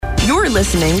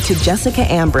listening to Jessica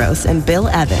Ambrose and Bill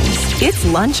Evans. It's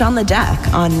Lunch on the Deck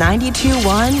on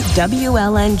 92.1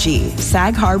 WLNG,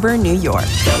 Sag Harbor, New York.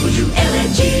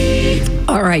 WLNG.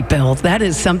 All right, Bill, that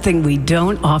is something we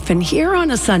don't often hear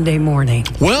on a Sunday morning.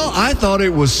 Well, I thought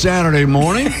it was Saturday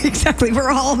morning. Exactly.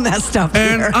 We're all messed up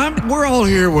here. And we're all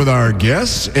here with our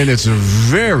guests, and it's a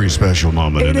very special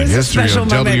moment in the history of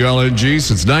WLNG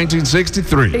since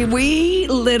 1963. We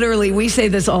say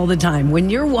this all the time. When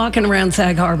you're walking around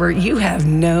Sag Harbor, you have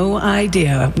no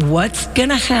idea what's going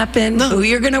to happen, who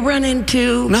you're going to run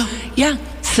into. No. Yeah.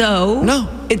 So,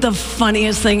 the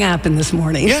funniest thing happened this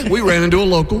morning. Yeah, we ran into a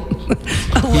local.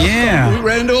 Yeah. We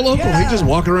ran into a local. He just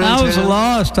walking around I was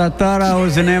lost. I thought I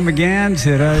was in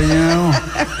Amagansett,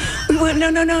 Well,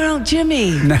 no,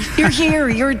 Jimmy. No. You're here.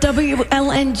 You're at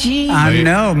WLNG. I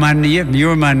know. You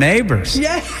were my neighbors.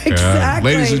 Yeah,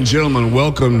 exactly. Ladies and gentlemen,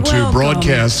 welcome to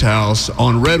Broadcast House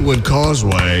on Redwood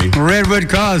Causeway. Redwood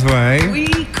Causeway.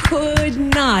 We could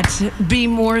not be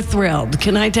more thrilled.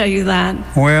 Can I tell you that?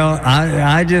 Well,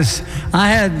 I've had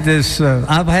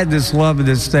this love of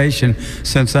this station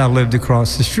since I lived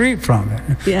across the street from it.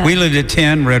 Yeah. We lived at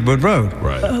 10 Redwood Road.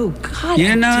 Right. Oh, God. You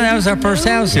didn't know that was our first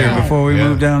house here before we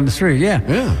moved down the street.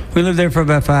 Yeah. We lived there for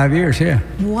about 5 years. Yeah.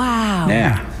 Wow.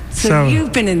 Yeah. So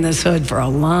you've been in this hood for a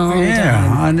long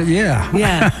time.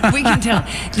 Yeah, we can tell.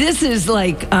 This is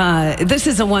this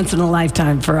is a once in a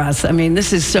lifetime for us. I mean,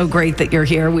 this is so great that you're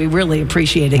here. We really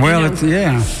appreciate it. Well,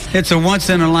 it's a once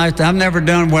in a lifetime. I've never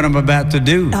done what I'm about to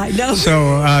do. I know.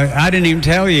 So I didn't even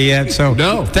tell you yet. So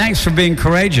thanks for being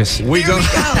courageous. We don't.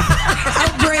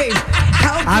 How brave.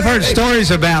 I've heard stories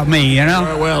about me,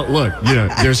 Well, look,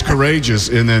 there's courageous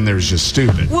and then there's just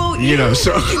stupid. Well,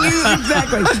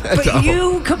 exactly.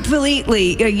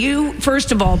 But you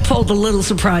first of all pulled a little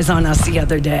surprise on us the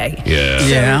other day.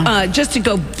 Yeah. So, just to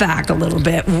go back a little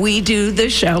bit, we do the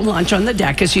show Lunch on the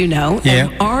Deck, as you know. Yeah.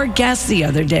 And our guest the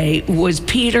other day was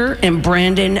Peter and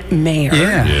Brandon Mayer.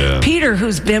 Yeah. Peter,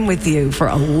 who's been with you for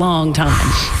a long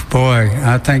time. Boy,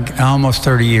 I think almost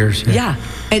 30 years. Yeah.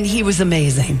 And he was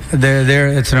amazing.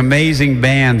 It's an amazing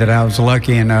band that I was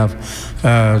lucky enough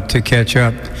to catch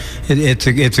up.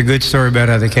 It's a good story about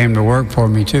how they came to work for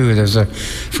me, too. There's a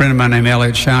friend of mine named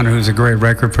Elliot Shiner who's a great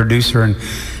record producer, and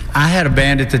I had a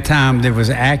band at the time that was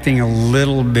acting a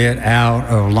little bit out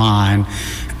of line,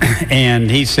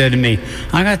 and he said to me,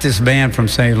 I got this band from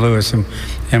St. Louis, and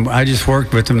I just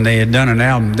worked with them, and they had done an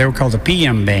album. They were called the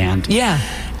PM Band. Yeah.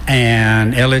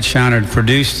 And Elliot Shiner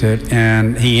produced it,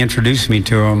 and he introduced me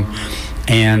to him,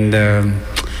 and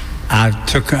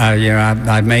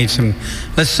I made some,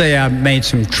 let's say I made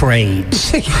some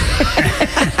trades.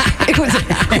 It was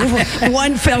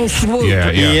one fell swoop.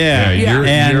 Yeah.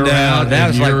 And that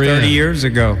was like 30 years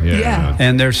ago. Yeah.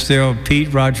 And they're still,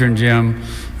 Pete, Roger, and Jim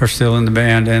are still in the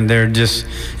band, and they're just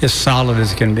as solid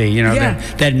as can be.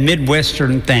 That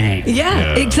Midwestern thing.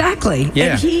 Yeah, exactly.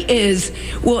 Yeah. And he is,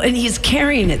 and he's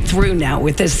carrying it through now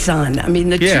with his son. I mean,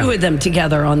 the two of them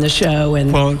together on the show.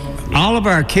 And well, all of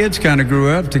our kids kind of grew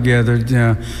up together.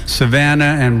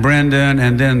 Savannah and Brendan,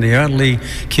 and then the Utley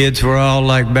kids were all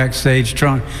like backstage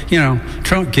trunk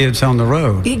kids on the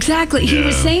road. Exactly. He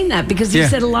was saying that because he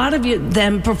said a lot of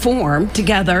them perform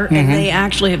together, and they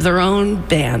actually have their own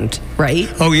band,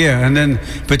 right? Oh yeah, and then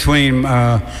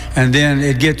and then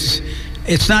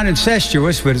it's not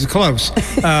incestuous, but it's close.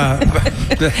 Coming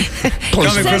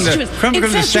from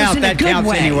the South, that counts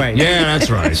anyway. Yeah, that's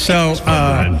right. So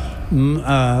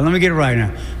let me get it right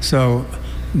now. So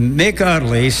Mick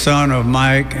Utley, son of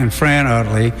Mike and Fran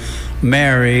Utley,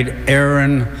 married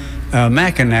Erin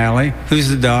McAnally, who's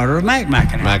the daughter of Mac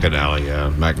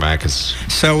McAnally. Mac is.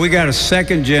 So we got a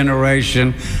second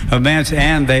generation of bands,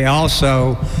 and they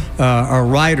also are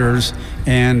writers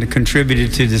and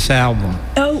contributed to this album.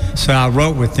 Oh. So I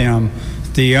wrote with them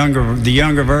the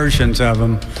younger versions of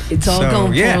them. It's all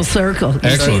going full circle.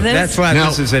 You see this? That's why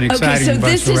this is an exciting bunch of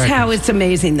this is records. how it's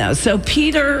amazing, though. So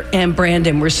Peter and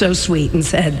Brandon were so sweet and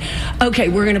said, okay,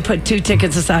 we're going to put 2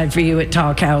 tickets aside for you at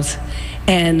Talk House.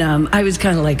 And I was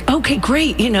kind of like, okay,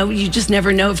 great. You just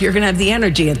never know if you're going to have the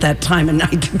energy at that time of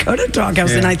night to go to Talk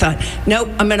House. Yeah. And I thought, nope,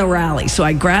 I'm going to rally. So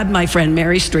I grabbed my friend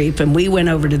Mary Streep, and we went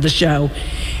over to the show.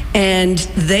 And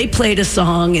they played a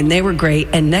song, and they were great.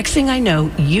 And next thing I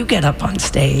know, you get up on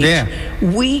stage. Yeah.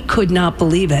 We could not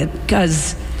believe it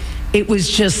because it was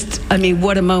just,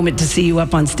 what a moment to see you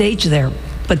up on stage there.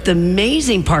 But the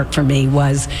amazing part for me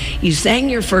was you sang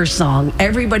your first song.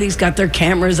 Everybody's got their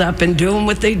cameras up and doing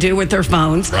what they do with their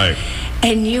phones. Right.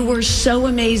 And you were so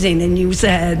amazing. And you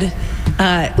said,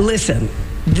 listen,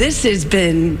 This has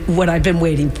been what I've been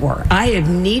waiting for. I have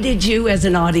needed you as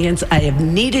an audience. I have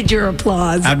needed your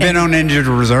applause. I've been on injured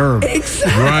reserve.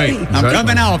 Exactly. Right. I'm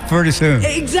coming out pretty soon.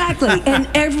 Exactly. And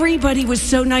everybody was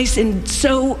so nice and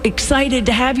so excited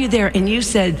to have you there. And you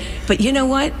said, but you know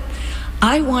what?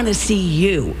 I want to see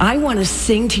you. I want to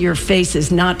sing to your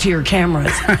faces, not to your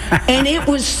cameras. And it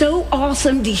was so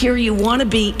awesome to hear you want to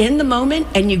be in the moment,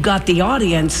 and you got the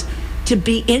audience to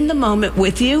be in the moment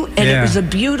with you, and it was a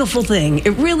beautiful thing.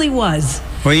 It really was.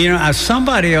 Well, you know,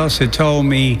 somebody else had told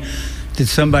me that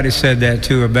somebody said that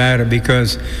too about it,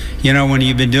 because, you know, when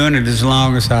you've been doing it as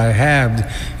long as I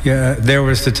have, there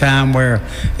was the time where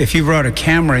if you brought a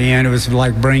camera in, it was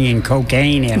like bringing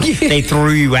cocaine in. They threw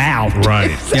you out.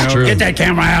 Right. You know, true. get that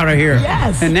camera out of here.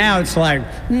 Yes. And now it's like,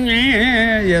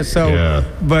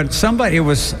 but somebody, it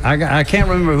was, I can't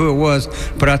remember who it was,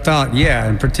 but I thought,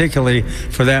 and particularly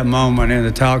for that moment in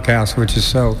the Talk House, which is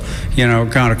so, you know,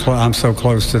 kind of, I'm so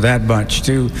close to that bunch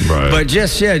too. Right. But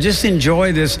just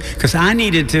enjoy this, because I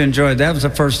needed to enjoy it. That was the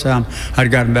first time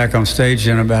I'd gotten back on stage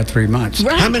in about 3 months.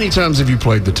 Right. How many times have you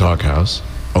played the Talk House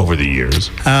over the years?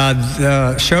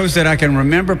 The shows that I can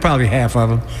remember, probably half of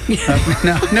them.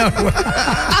 No.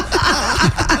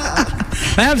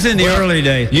 That was in the early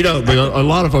days. You know, a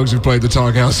lot of folks who played the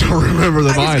Talk House don't remember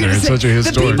them either. It's such a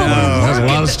historic moment. It has a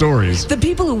lot of stories. The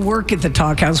people who work at the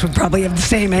Talk House would probably have the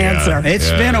same answer.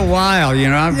 It's been a while, you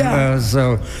know.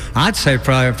 So I'd say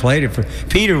probably I played it for.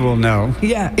 Peter will know.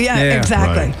 Yeah,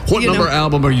 exactly. Right. What number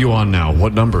album are you on now?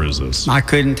 What number is this? I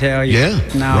couldn't tell you. Yeah,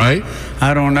 no, right?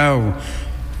 I don't know.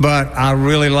 But I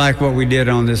really like what we did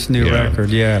on this new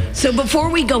record, So before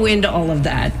we go into all of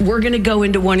that, we're going to go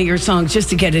into one of your songs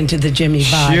just to get into the Jimmy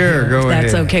vibe. Sure, go ahead.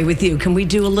 That's okay with you. Can we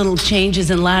do a little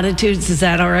Changes in Latitudes? Is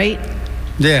that all right?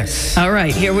 Yes. All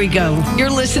right, here we go.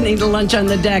 You're listening to Lunch on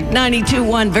the Deck,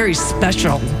 92.1, very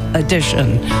special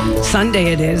edition.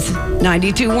 Sunday it is,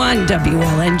 92.1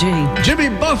 WLNG. Jimmy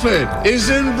Buffett is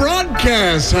in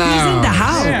broadcast house. He's in the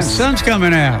house. Yeah, sun's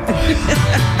coming out.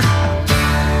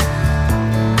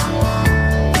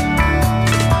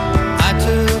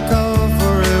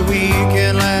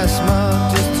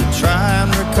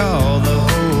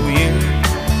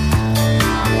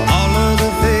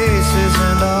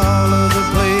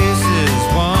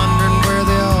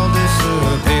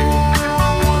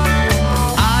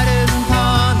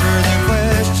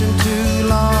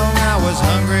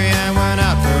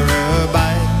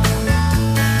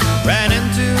 Ran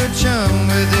into a chum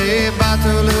with a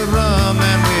bottle of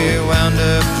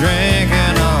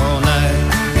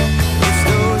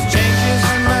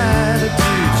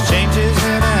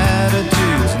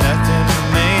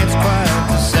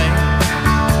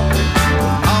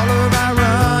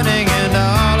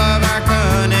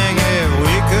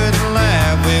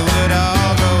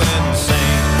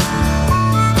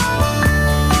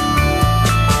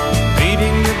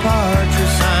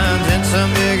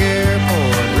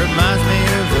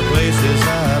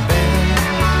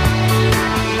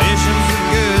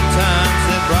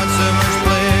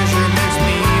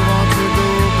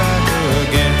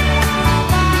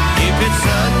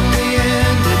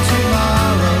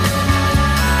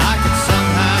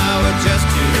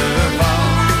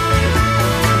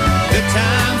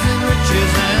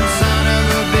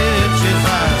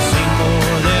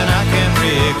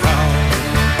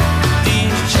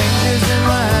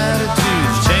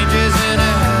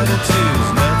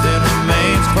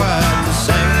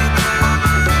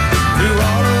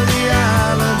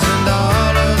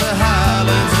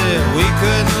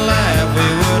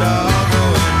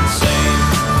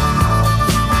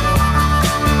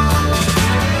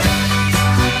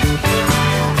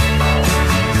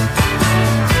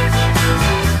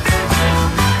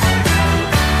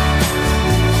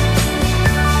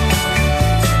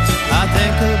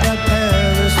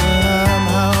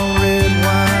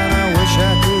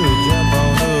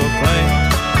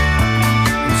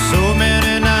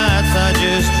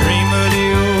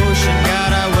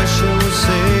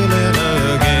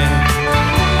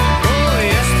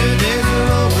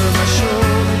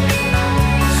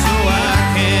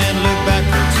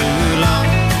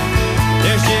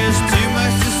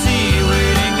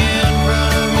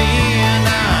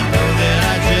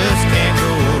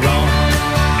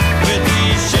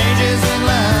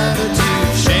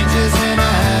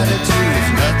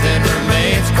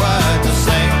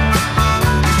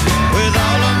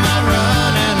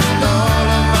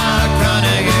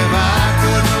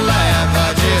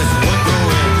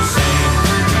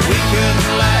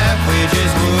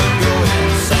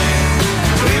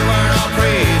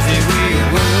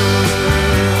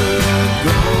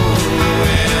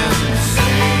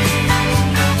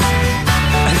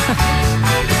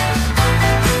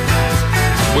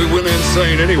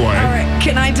saying anyway. All right,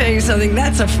 can I tell you something?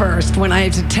 That's a first when I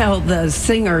have to tell the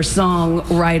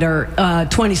singer-songwriter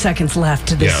 20 seconds left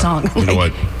to this song. You know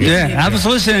what? Yeah, I was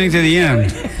listening to the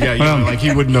end. Yeah, like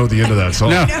he wouldn't know the end of that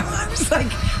song. No. I was like,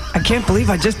 I can't believe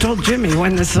I just told Jimmy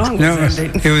when the song was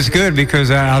ending. It was good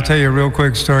because I'll tell you a real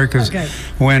quick story. Because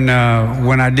when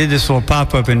I did this little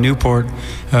pop-up in Newport,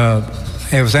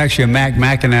 it was actually a Mac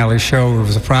McAnally show. It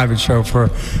was a private show for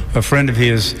a friend of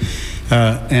his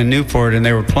in Newport, and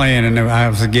they were playing, and I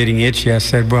was getting itchy. I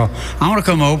said, well, I want to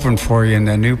come open for you in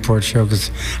that Newport show,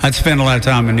 because I'd spent a lot of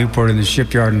time in Newport in the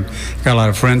shipyard and got a lot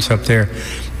of friends up there.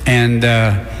 And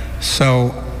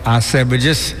so I said, but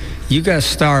you guys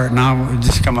start, and I'll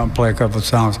just come up and play a couple of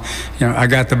songs. You know, I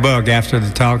got the bug after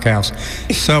the Talk House.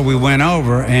 So we went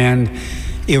over, and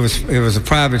it was a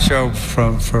private show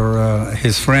for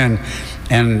his friend.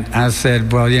 And I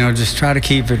said, well, just try to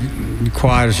keep it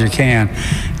quiet as you can.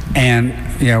 And,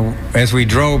 as we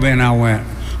drove in, I went,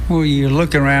 well, you're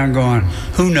looking around going,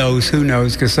 who knows?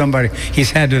 Because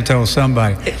he's had to have told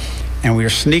somebody. And we were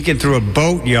sneaking through a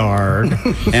boatyard,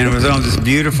 and it was on this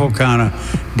beautiful kind of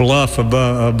bluff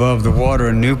above the water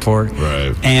in Newport.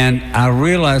 Right. And I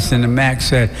realized, and the Mac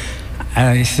said,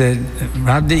 he said,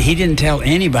 he didn't tell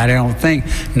anybody, I don't think.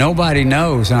 Nobody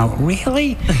knows. And I went,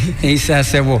 really? I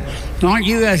said, well, why don't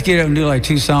you guys get up and do like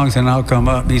 2 songs, and I'll come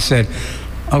up. And he said,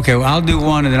 okay, well, I'll do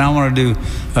one, and then I want to do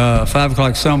 5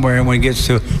 o'clock somewhere. And when it gets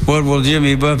to what will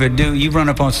Jimmy Buffett do, you run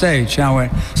up on stage. And I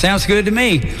went, sounds good to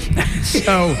me.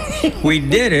 So we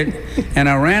did it, and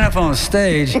I ran up on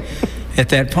stage at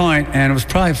that point, and it was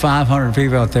probably 500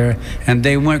 people out there, and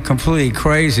they went completely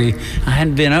crazy. I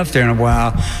hadn't been up there in a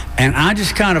while, and I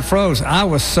just kind of froze. I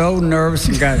was so nervous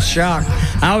and got shocked.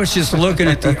 I was just looking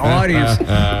at the audience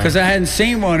because I hadn't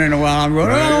seen one in a while. I'm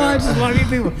going, oh, I just want to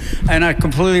meet people. And I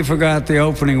completely forgot the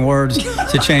opening words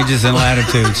to Changes in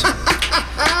Latitudes.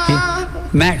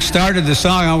 Max started the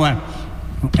song, I went,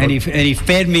 and he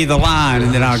fed me the line,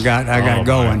 and then I got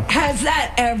going. Has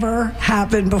that ever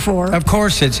happened before? Of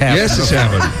course it's happened. Yes, it's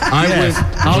happened.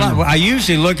 I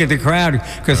usually look at the crowd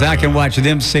because I can watch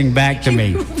them sing back to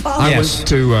me. I went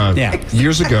to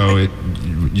years ago at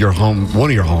one of your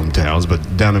hometowns,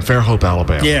 but down in Fairhope,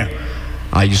 Alabama. Yeah.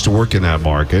 I used to work in that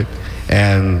market,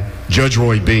 and Judge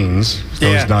Roy Beans,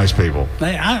 those nice people.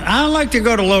 I like to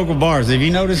go to local bars. Have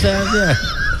you noticed that? Yeah.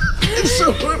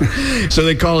 So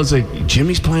they call and say,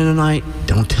 Jimmy's playing tonight,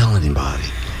 don't tell anybody.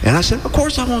 And I said, of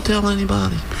course I won't tell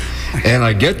anybody. And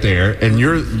I get there, and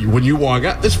when you walk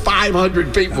out, there's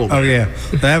 500 people there. Oh, yeah.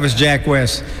 That was Jack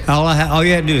West. All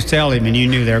you had to do was tell him, and you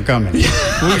knew they were coming. We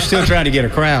were still trying to get a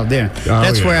crowd then.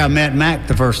 That's where I met Mac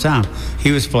the first time.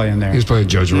 He was playing there. He was playing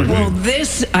Judge Roy. Well,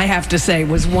 this, I have to say,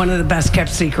 was one of the best kept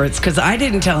secrets, because I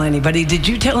didn't tell anybody. Did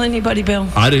you tell anybody, Bill?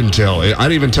 I didn't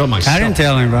even tell myself. I didn't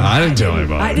tell anybody. I didn't tell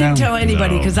anybody. I didn't tell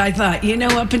anybody because I thought,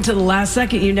 up until the last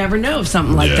second, you never know if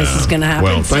something like this is going to happen.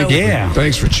 Well,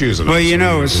 thanks for choosing us. Well,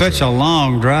 it was such a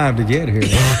long drive to get here.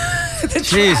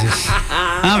 Jesus,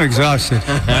 I'm exhausted.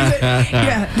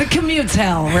 The commute's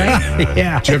hell, right?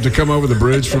 Yeah. Did you have to come over the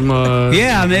bridge from?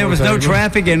 There was no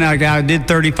traffic, and I did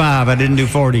 35. I didn't do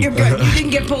 40. You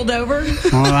didn't get pulled over?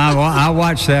 Well, I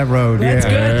watched that road. That's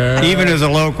good. Even as a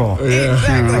local. Yeah.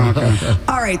 Exactly.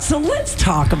 All right, so let's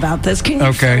talk about this. Can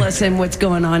you fill us in what's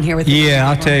going on here with the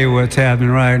I'll tell you what's happening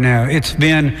right now. It's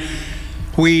been.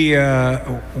 We've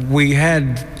been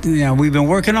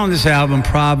working on this album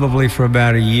probably for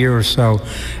about a year or so,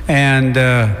 and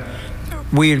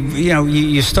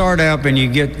you start up and you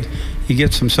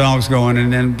get some songs going,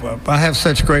 and then I have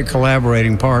such great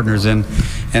collaborating partners, and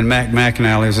Mac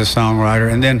McAnally is a songwriter,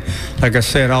 and then, like I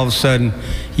said, all of a sudden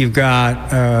you've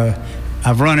got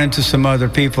I've run into some other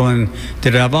people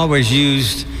that I've always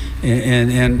used.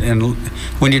 And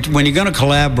when you're going to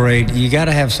collaborate, you got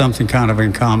to have something kind of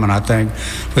in common, I think,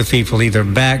 with people, either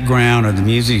background or the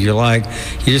music you like.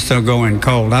 You just don't go in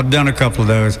cold. I've done a couple of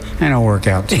those. They don't work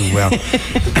out too well.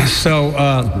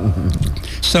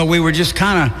 So we were just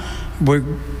kind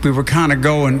of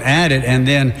going at it, and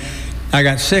then I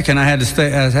got sick, and I had to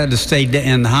stay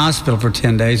in the hospital for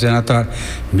 10 days, and I thought,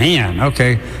 man,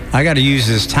 okay, I got to use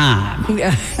this time.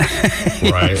 Yeah.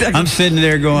 Right. I'm sitting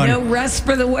there going, no rest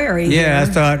for the weary. Yeah, I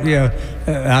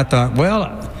thought,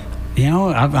 well,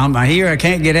 I'm here, I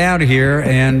can't get out of here,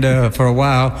 and for a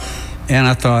while. And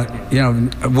I thought,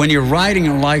 when you're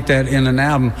writing like that in an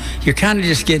album, you're kind of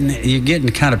just getting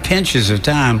kind of pinches of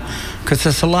time, because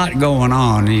there's a lot going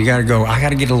on, and you got to go, I got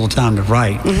to get a little time to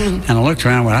write. Mm-hmm. And I looked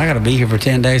around, I got to be here for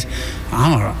 10 days.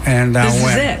 I'm going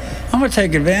to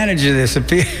take advantage of this.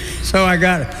 So I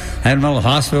had my little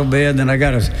hospital bed. Then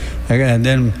and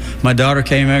then my daughter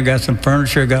came in, got some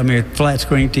furniture, got me a flat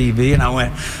screen TV, and I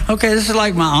went, okay, this is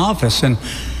like my office. And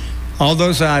all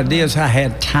those ideas, I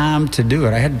had time to do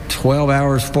it. I had 12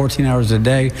 hours, 14 hours a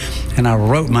day, and I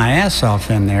wrote my ass off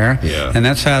in there. Yeah. And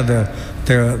that's how the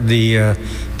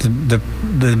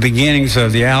beginnings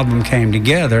of the album came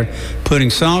together, putting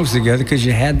songs together because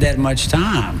you had that much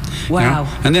time. Wow. You know?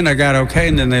 And then I got okay,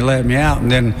 and then they let me out,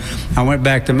 and then I went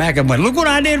back to Mac and went, look what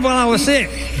I did while I was sick.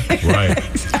 Right.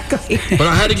 Exactly. But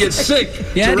I had to get sick.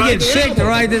 You had to get sick to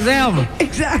write this album.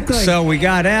 Exactly. So we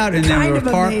got out, and then Kind there of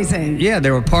were amazing. Yeah,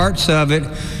 there were parts of it,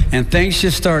 and things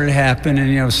just started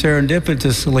happening. And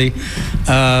serendipitously,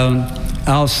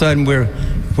 all of a sudden we're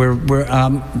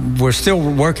still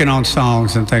working on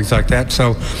songs and things like that.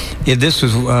 So this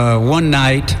was one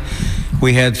night.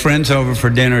 We had friends over for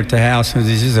dinner at the house, and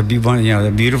this is a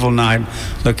beautiful night,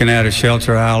 looking at a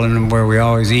shelter island where we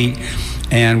always eat.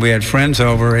 And we had friends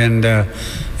over, and a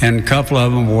couple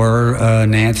of them were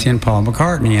Nancy and Paul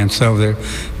McCartney, and so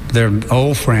they're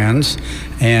old friends,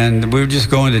 and we were just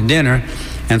going to dinner,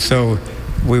 and so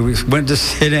we went to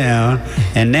sit down,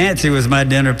 and Nancy was my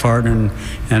dinner partner,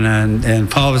 and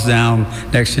Paul was down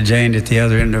next to Jane at the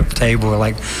other end of the table with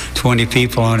like 20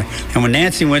 people on it. And when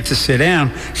Nancy went to sit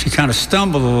down, she kind of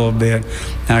stumbled a little bit.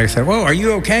 And I said, "Whoa, are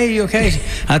you okay? You okay?"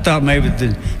 I thought maybe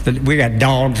we got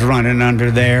dogs running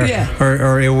under there,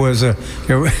 or it was a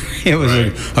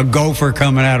gopher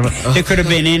coming out of it. It could have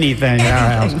been anything in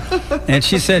our house. And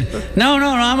she said, "No,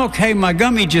 I'm okay. My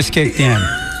gummy just kicked in."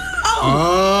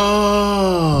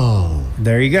 Oh.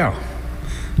 There you go.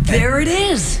 There it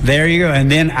is. There you go. And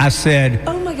then I said,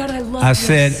 oh my God, I love I this.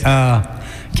 said,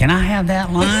 can I have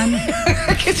that line?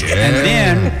 And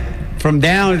then from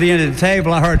down at the end of the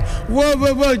table, I heard,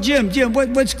 whoa, Jim,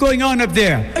 what's going on up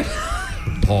there?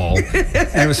 Paul. And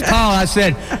it was Paul. I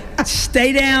said,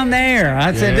 stay down there.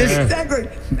 I said,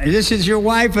 this is your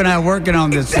wife and I working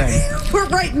on this thing. We're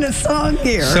writing a song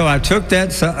here. So I took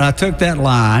that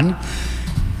line,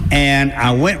 and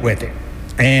I went with it.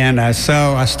 And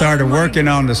so I started working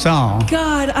on the song.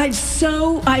 God,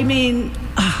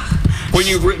 When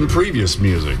you've written previous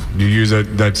music, do you use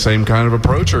that same kind of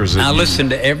approach, or is it? I listen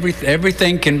to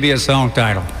everything can be a song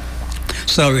title.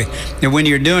 So when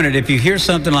you're doing it, if you hear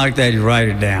something like that, you write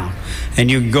it down, and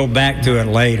you can go back to it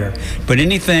later. But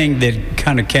anything that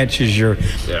kind of catches your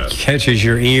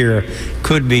ear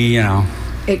could be,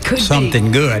 it could something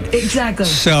be good. Exactly.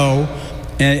 So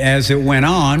as it went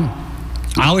on,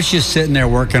 I was just sitting there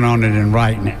working on it and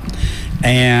writing it.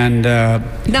 And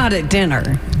not at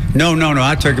dinner. No.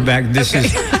 I took it back. This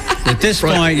is at this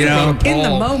point, in the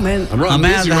moment. I'm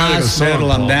at the hospital.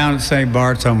 I'm down at St.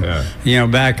 Bart's. I'm,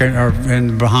 back in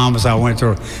the Bahamas. I went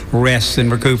to rest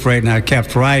and recuperate, and I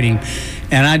kept writing.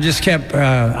 And I just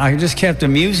kept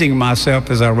amusing myself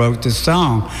as I wrote this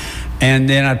song. And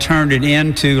then I turned it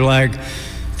into like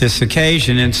this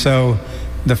occasion. And so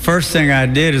the first thing I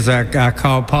did is I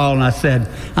called Paul and I said,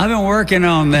 I've been working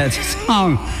on that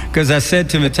song, because I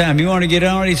said to him at the time, you want to get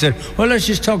on it? He said, well, let's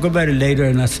just talk about it later.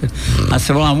 And I said,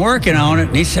 well, I'm working on it.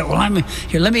 And he said, well,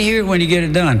 let me hear it when you get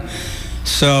it done.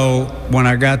 So when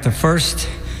I got the first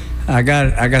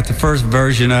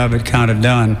version of it kind of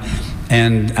done,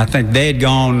 and I think they had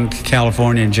gone to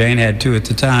California and Jane had too at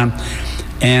the time.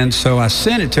 And so I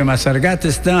sent it to him. I said, I got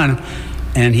this done.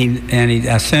 And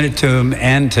I sent it to him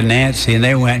and to Nancy, and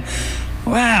they went,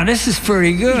 wow, this is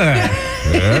pretty good.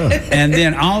 Yeah. And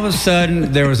then all of a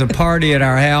sudden, there was a party at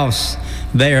our house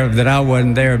there that I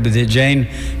wasn't there, but that Jane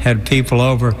had people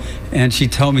over, and she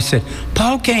told me, said,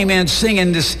 Paul came in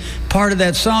singing this part of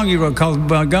that song you wrote called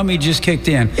Gummy Just Kicked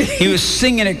In. He was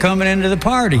singing it coming into the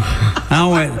party. I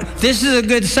went, this is a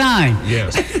good sign.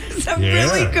 Yes. It's a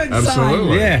really good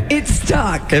absolutely. sign. Yeah. It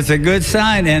stuck. It's a good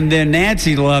sign. And then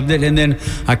Nancy loved it, and then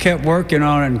I kept working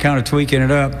on it and kind of tweaking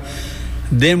it up.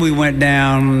 Then we went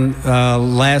down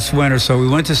last winter, so we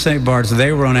went to St. Bart's.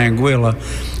 They were on Anguilla.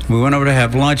 We went over to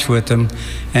have lunch with them,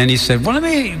 and he said, well,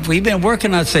 we've been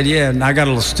working. I said, yeah, and I got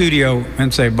a little studio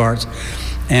in St. Bart's,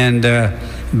 and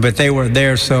but they were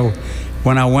there, so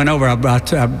when I went over, I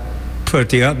put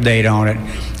the update on it,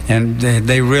 and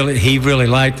he really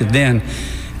liked it then.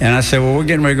 And I said, well, we're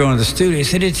getting ready to go into the studio. He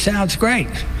said, it sounds great.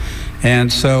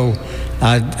 And so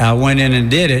I went in and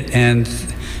did it, and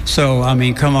so,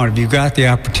 come on, if you've got the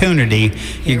opportunity,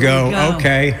 you go,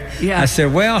 okay. Yeah. I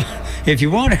said, well, if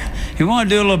you want to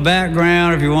do a little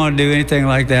background, if you want to do anything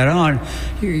like that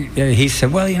he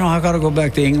said, well, I got to go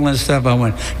back to England and stuff. I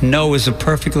went, no is a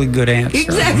perfectly good answer.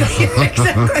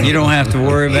 Exactly. You don't have to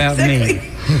worry about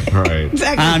me. Right.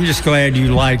 Exactly. I'm just glad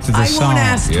you liked the song. I won't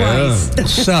ask twice.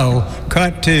 So,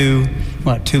 cut to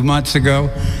 2 months ago,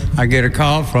 I get a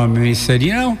call from him. He said,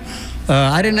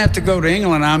 I didn't have to go to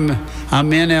England.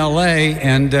 I'm in L.A.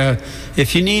 and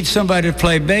if you need somebody to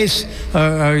play bass,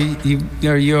 are you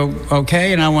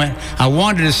okay? And I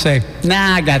wanted to say,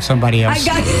 nah, I got somebody else.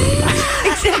 Exactly.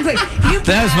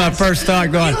 That was my first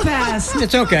thought going, you passed.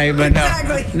 It's okay, but no.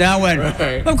 Exactly. Now I went,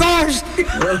 of course.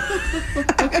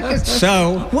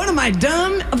 So. What am I,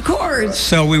 dumb? Of course.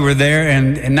 So we were there,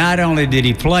 and not only did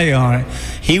he play on it,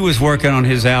 he was working on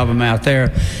his album out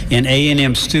there in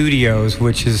A&M Studios,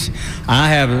 which is, I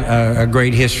have a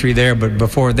great history there, but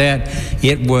before that,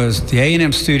 it was the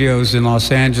A&M Studios in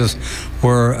Los Angeles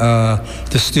were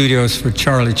the studios for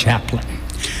Charlie Chaplin.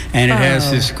 And it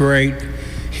has this great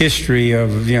history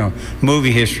of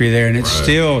movie history there, and it's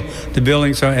still the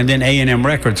buildings are, and then A&M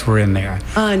Records were in there,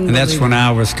 and that's when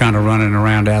I was kind of running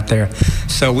around out there.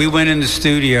 So we went in the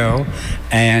studio,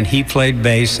 and he played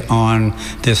bass on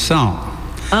this song.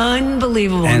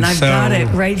 Unbelievable, and I've got it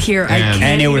right here.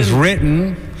 And it was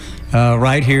written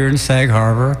right here in Sag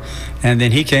Harbor, and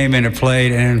then he came in and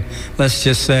played, and let's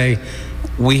just say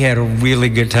we had a really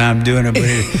good time doing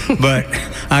it, but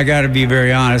I got to be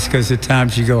very honest, because at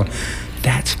times you go,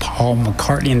 that's Paul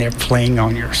McCartney, and they're playing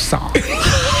on your song.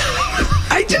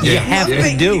 I just you have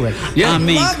to do it. I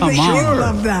mean, come on. I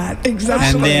love that.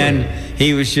 Exactly. And then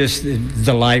he was just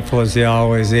delightful, as he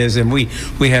always is, and we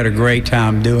had a great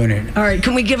time doing it. All right,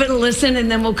 can we give it a listen, and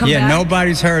then we'll come back? Yeah,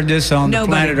 nobody's heard this on the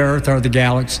planet Earth or the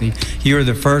galaxy. You're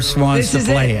the first ones to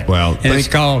play it. Well, and it's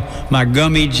called My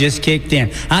Gummy Just Kicked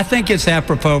In. I think it's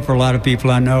apropos for a lot of people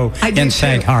I know in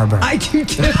Sag Harbor. I do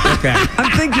too. Okay.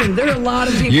 I'm thinking there are a lot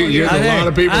of people. You're a lot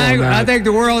of people on that. I think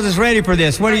the world is ready for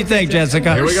this. What do you think,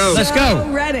 Jessica? Here we go. Let's go.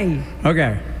 Ready.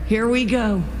 Okay. Here we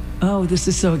go. Oh, this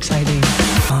is so exciting.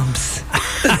 Bumps.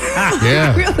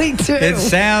 Yeah. I really do. It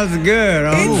sounds good.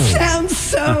 It sounds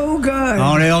so good.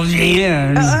 On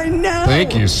LGN. I know.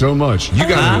 Thank you so much. You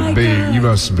gotta you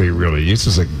must be really, this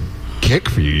is a kick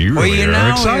for you. You really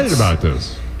are excited about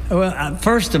this. Well,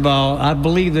 first of all, I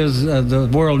believe the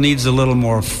world needs a little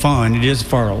more fun. It is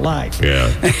part of life.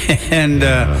 Yeah. And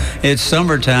it's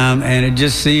summertime, and it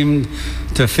just seemed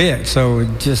to fit. So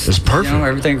it's perfect.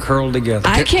 Everything curled together.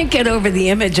 I can't get over the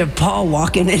image of Paul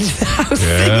walking into the house.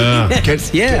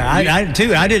 Yeah. I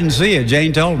too. I didn't see it.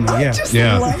 Jane told me. I just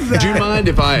love that. Do you mind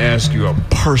if I ask you a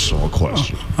personal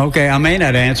question? Okay, I may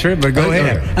not answer it, but go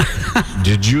ahead.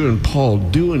 Did you and Paul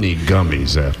do any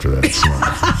gummies after that song?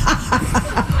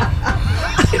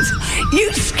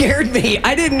 You scared me.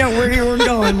 I didn't know where you were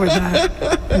going with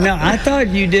that. No, I thought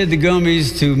you did the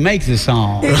gummies to make the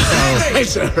song.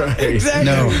 Exactly.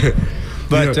 No.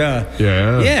 But,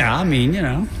 yeah, I mean,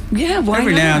 Yeah, why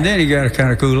every now and then you got to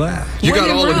kind of cool out. You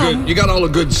got all the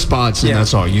good spots in that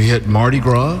song. You hit Mardi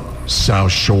Gras,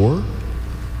 South Shore.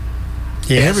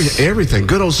 Yes. Everything.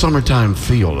 Good old summertime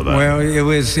feel to that. Well, it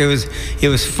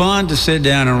was fun to sit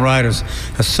down and write a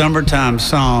summertime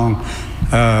song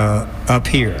up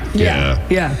here.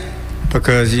 Yeah.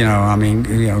 Because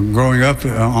growing up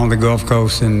on the Gulf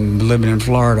Coast and living in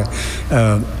Florida,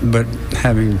 but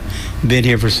having been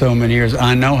here for so many years,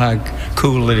 I know how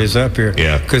cool it is up here.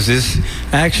 Yeah. Because this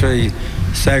actually,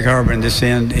 Sag Harbor and this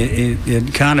end,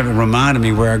 it kind of reminded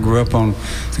me where I grew up on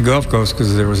the Gulf Coast,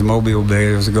 because there was Mobile Bay,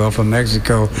 there was the Gulf of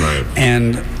Mexico,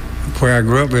 and where I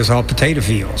grew up was all potato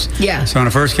fields. Yeah. So when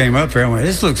I first came up here, I went,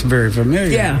 this looks very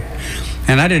familiar. Yeah.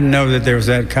 And I didn't know that there was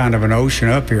that kind of an ocean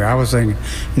up here. I was thinking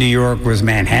New York was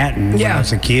Manhattan when I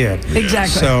was a kid.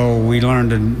 Exactly. So we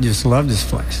learned to just love this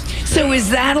place. So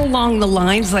is that along the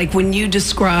lines, like when you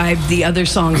describe the other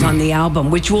songs on the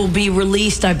album, which will be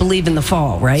released, I believe, in the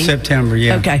fall, right? September,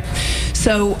 yeah. Okay.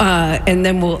 So, and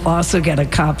then we'll also get a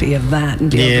copy of that and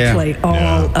be able to play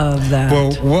all of that.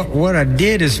 Well, what I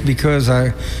did is, because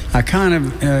I kind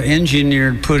of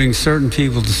engineered putting certain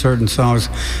people to certain songs,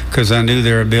 because I knew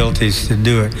their abilities to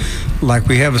do it. Like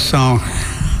we have a song,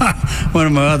 one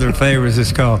of my other favorites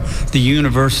is called The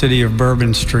University of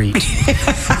Bourbon Street.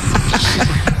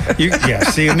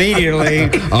 See, immediately,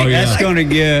 that's going to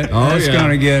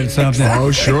get something.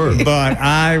 Oh, sure. But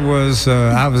I was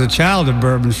a child of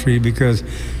Bourbon Street, because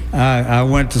I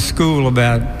went to school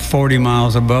about 40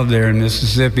 miles above there in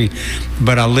Mississippi,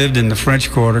 but I lived in the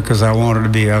French Quarter because I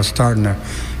was starting to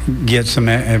get some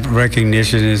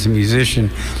recognition as a musician,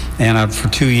 and for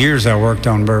 2 years I worked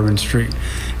on Bourbon Street.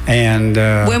 And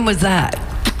when was that?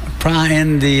 Probably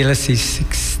in the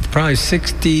 60s. probably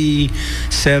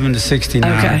 67 to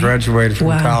 69. Okay. I graduated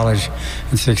from college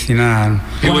in 69.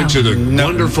 He went to the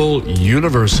wonderful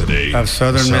University of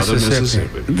Southern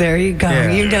Mississippi. There you go.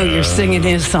 Yeah. You know you're singing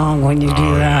his song when you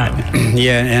do that.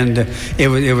 Yeah, and it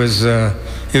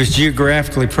was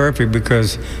geographically perfect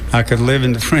because I could live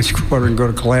in the French Quarter and go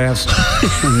to class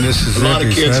in Mississippi. A lot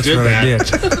of kids so that's did what that. I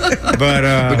did.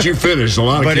 But you finished. A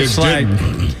lot of kids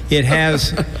didn't. It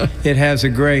has a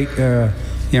great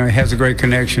it has a great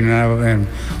connection.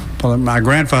 Well, my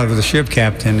grandfather was a ship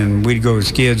captain, and we'd go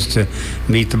as kids to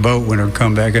meet the boat when it would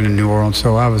come back into New Orleans.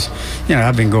 So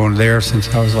I've been going there since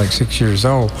I was like 6 years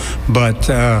old. But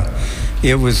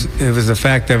it was the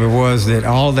fact of it was that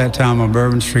all that time on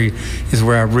Bourbon Street is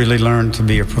where I really learned to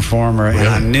be a performer, and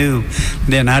I knew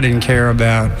then I didn't care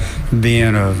about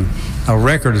being a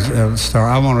record star.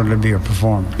 I wanted to be a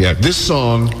performer. Yeah, this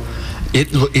song,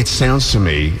 it sounds to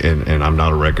me, and I'm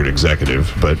not a record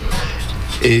executive, but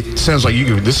it sounds like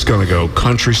this is going to go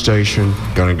country station,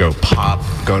 going to go pop,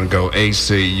 going to go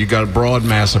AC. You got a broad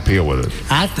mass appeal with it.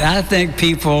 I think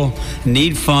people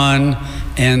need fun,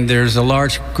 and there's a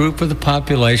large group of the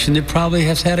population that probably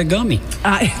has had a gummy.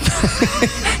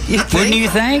 Wouldn't you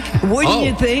think? Wouldn't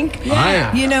you think?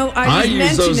 Yeah. I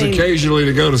use those occasionally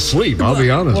to go to sleep. I'll be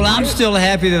honest. Well, I'm still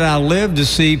happy that I lived to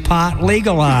see pot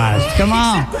legalized. Come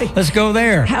on, let's go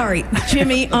there. Harry,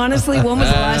 Jimmy, honestly, when was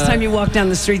the last time you walked down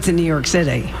the streets in New York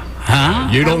City? Huh?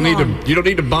 You don't need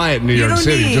to buy it in New York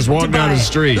City. Just walk down the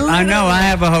street. I know. I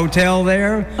have a hotel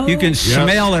there. You can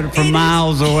smell it from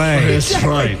miles away. That's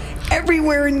right.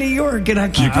 Everywhere in New York, and I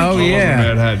keep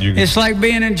It's like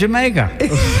being in Jamaica.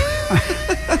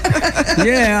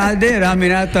 Yeah, I did. I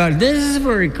mean, I thought, this is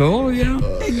very cool,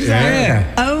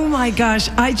 Yeah. Oh, my gosh.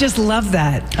 I just love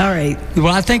that. All right.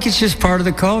 Well, I think it's just part of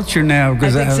the culture now. I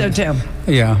think so, too.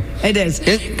 Yeah. It is.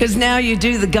 Because now you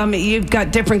do the gummy. You've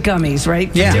got different gummies, right?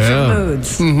 For different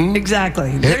moods. Mm-hmm.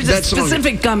 Exactly. There's a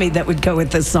specific gummy that would go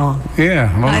with this song.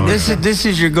 Yeah. Well, this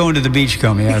is your going to the beach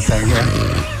gummy, I think.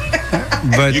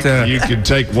 But you can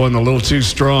take one a little too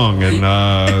strong, and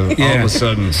all of a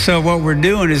sudden. So what we're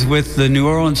doing is with the New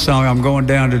Orleans song, I'm going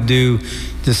down to do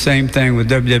the same thing with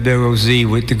WWOZ,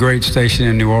 with the great station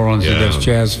in New Orleans that does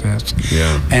Jazz Fest.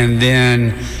 Yeah. And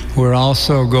then we're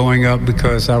also going up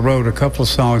because I wrote a couple of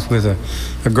songs with a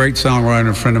great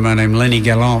songwriter, a friend of mine named Lenny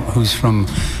Gallant, who's from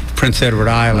Prince Edward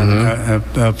Island,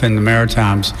 up in the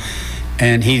Maritimes.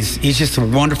 And he's just a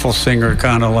wonderful singer,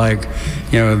 kind of like,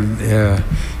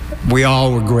 we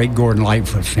all were great Gordon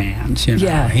Lightfoot fans.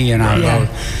 Yeah. He and I both.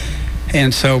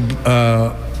 And so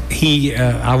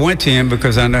I went to him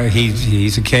because I know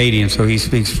he's Acadian, so he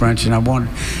speaks French, and I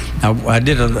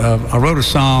wrote a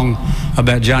song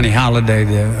about Johnny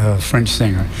Hallyday, the French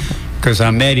singer, because I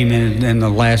met him in the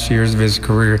last years of his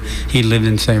career. He lived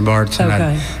in St. Bart's, and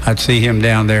I'd see him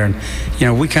down there,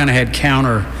 and we kind of had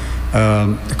counter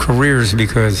careers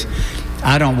because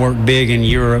I don't work big in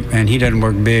Europe, and he doesn't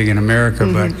work big in America,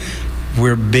 but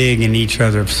we're big in each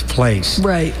other's place.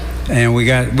 Right. And we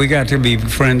got to be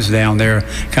friends down there,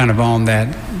 kind of on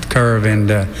that curve.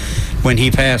 And when he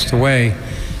passed away,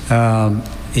 I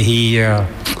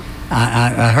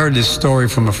heard this story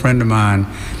from a friend of mine,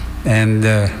 and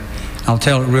I'll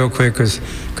tell it real quick because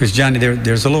Johnny,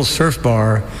 there's a little surf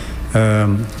bar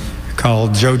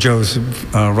called JoJo's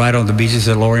right on the beaches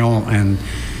at Lorient, and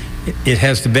it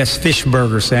has the best fish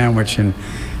burger sandwich.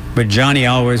 But Johnny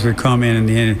always would come in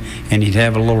and he'd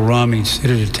have a little rum. He'd sit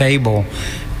at a table,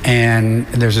 and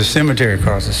there's a cemetery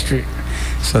across the street.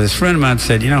 So this friend of mine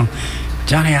said,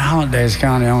 Johnny Holliday's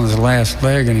kind of on his last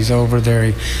leg, and he's over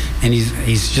there, and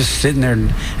he's just sitting there,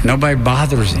 and nobody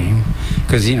bothers him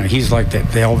because he's like the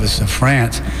Elvis of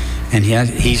France. And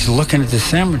he's looking at the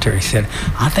cemetery. He said,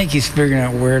 I think he's figuring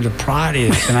out where the pride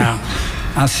is. And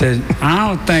I said, I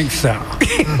don't think so.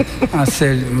 I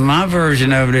said, my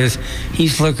version of it is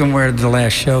he's looking where the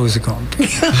last show is going to be.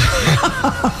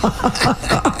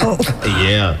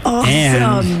 Yeah. Awesome.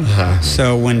 And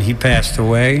so when he passed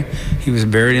away, he was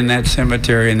buried in that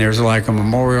cemetery, and there's like a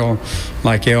memorial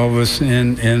like Elvis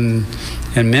in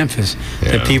Memphis.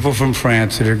 The people from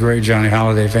France that are great Johnny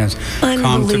Hallyday fans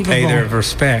come to pay their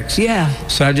respects. Yeah.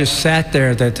 So I just sat there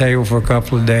at that table for a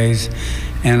couple of days,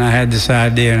 and I had this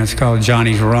idea, and it's called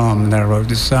Johnny's Rum, and I wrote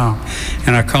this song.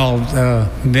 And I called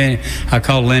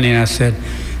Lenny, and I said,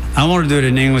 I want to do it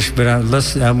in English, but I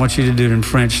want you to do it in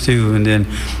French too, and then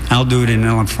I'll do it in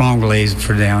franglais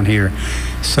for down here.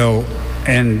 So,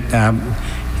 and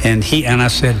I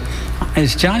said,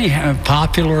 is Johnny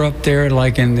popular up there,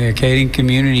 like in the Acadian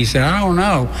community? He said, I don't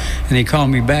know. And he called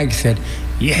me back. He said,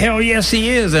 hell yes, he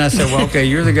is. And I said, well, okay,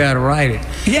 you're the guy to write it.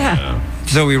 Yeah.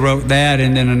 So we wrote that,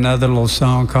 and then another little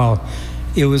song called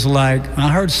it was like I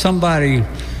heard somebody.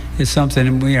 It's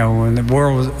something, when the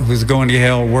world was going to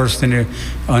hell worse than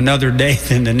another day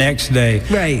than the next day.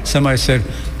 Right. Somebody said,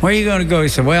 "Where are you going to go?" He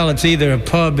said, "Well, it's either a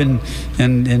pub in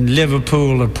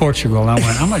Liverpool or Portugal." And I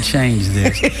went, "I'm going to change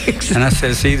this." Exactly. And I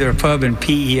said, "It's either a pub in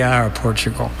PEI or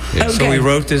Portugal." Yeah. So we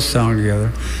wrote this song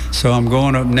together. So I'm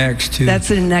going up next to That's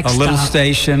the next a little stop.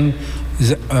 station,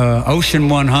 Ocean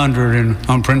 100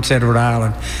 on Prince Edward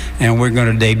Island, and we're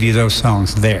going to debut those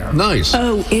songs there. Nice.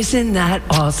 Oh, isn't that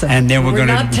awesome? And then we're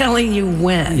gonna- not telling you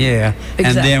when. Yeah, Exactly.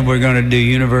 and then we're going to do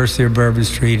University of Bourbon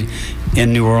Street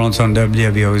in New Orleans on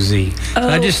WWOZ. So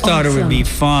I Oh, just thought it would be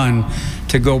fun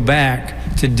to go back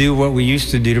to do what we used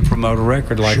to do to promote a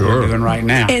record like Sure. we're doing right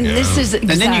now. And this is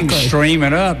exactly. And then you can stream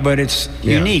it up, but it's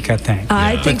Yeah. unique, I think.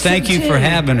 I But think so, thank you too. for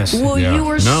having us. Well, Yeah. you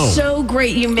were No. so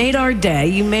great. You made our day.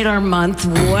 You made our month.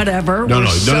 Whatever. No, We're no,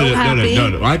 so no, no, happy. no,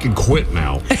 no. I can quit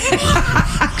now.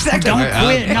 Exactly. Don't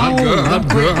quit. I'm No, good. don't I'm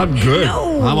good. I'm good.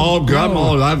 No. I'm all good. I'm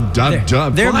all. I've done.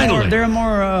 Finally. There are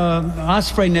more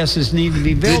osprey nests need to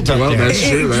be built up Well, there. that's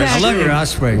true. That's Exactly. I love your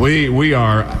osprey. We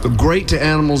are great to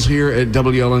animals here at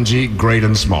WLNG, great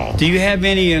and small. Do you have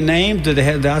any names? Do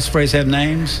the ospreys have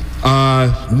names?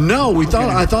 No,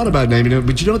 I thought about naming it,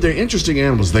 but they're interesting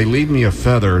animals. They leave me a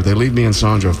feather. They leave me and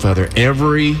Sandra a feather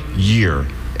every year,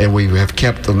 and we have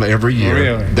kept them every year.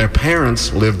 Really? Their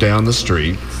parents live down the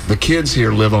street. The kids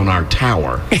here live on our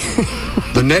tower.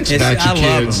 The next batch I of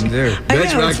love kids, them, dude. I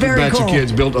next know, it's very batch cool. of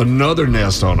kids built another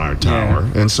nest on our tower,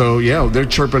 and so they're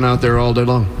chirping out there all day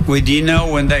long. Well, do you know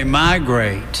when they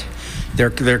migrate,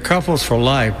 they're couples for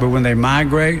life, but when they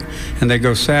migrate and they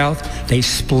go south, they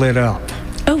split up.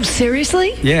 Oh,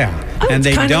 seriously? Yeah. Oh, And it's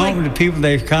they kinda don't, like the people,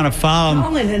 they kind of follow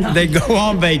Falling in them. love. They go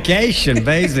on vacation,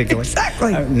 basically.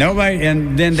 Exactly. Nobody,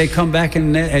 and then they come back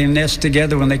and nest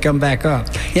together when they come back up.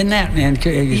 Isn't that?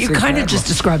 You kind of just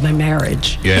described my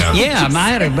marriage. Yeah. Yeah, I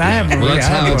have Well, that's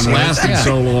how it's lasted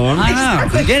so long. I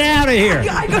know. Get out of here.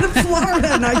 I go to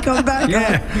Florida and I come back.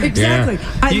 Yeah. Exactly.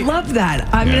 I love that.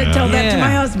 I'm going to tell that to Yeah.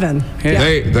 my husband.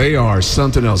 Yeah. They are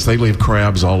something else. They leave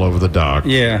crabs all over the dock.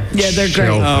 Yeah. Yeah, they're great.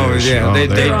 Oh, Shellfish. yeah.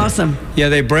 They're awesome. Yeah,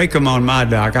 they break them on my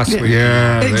dock. I swear.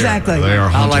 Yeah, Exactly. They are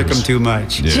I like hunters. them too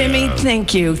much. Yeah. Jimmy,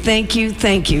 thank you for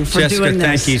Jessica, doing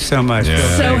this. thank you so much.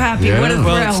 Yeah. So happy. Yeah. What a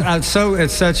Well, thrill.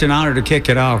 it's such an honor to kick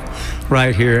it off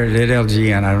right here at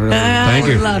LGN. I really Thank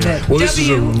you. love it. Well, this is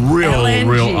a real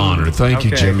WLNG. honor. Thank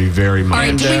you, Okay. Jimmy, very much. All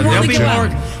right, do we And, want there'll to be go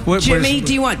more- out? Jimmy,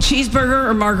 do you want cheeseburger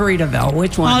or Margaritaville?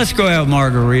 Which one? Oh, let's go out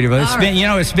Margarita. But it's All been,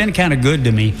 right. it's been kind of good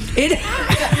to me. It.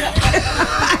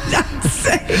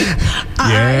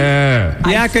 Yeah.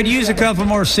 Yeah, I could use a couple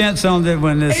more cents on that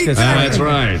when this gets That's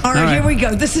right. All right, here we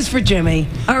go. This is for Jimmy.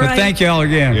 All But right. thank you all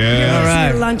again. Yeah. All This is right.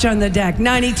 your Lunch on the Deck.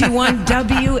 92.1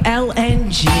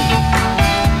 WLNG.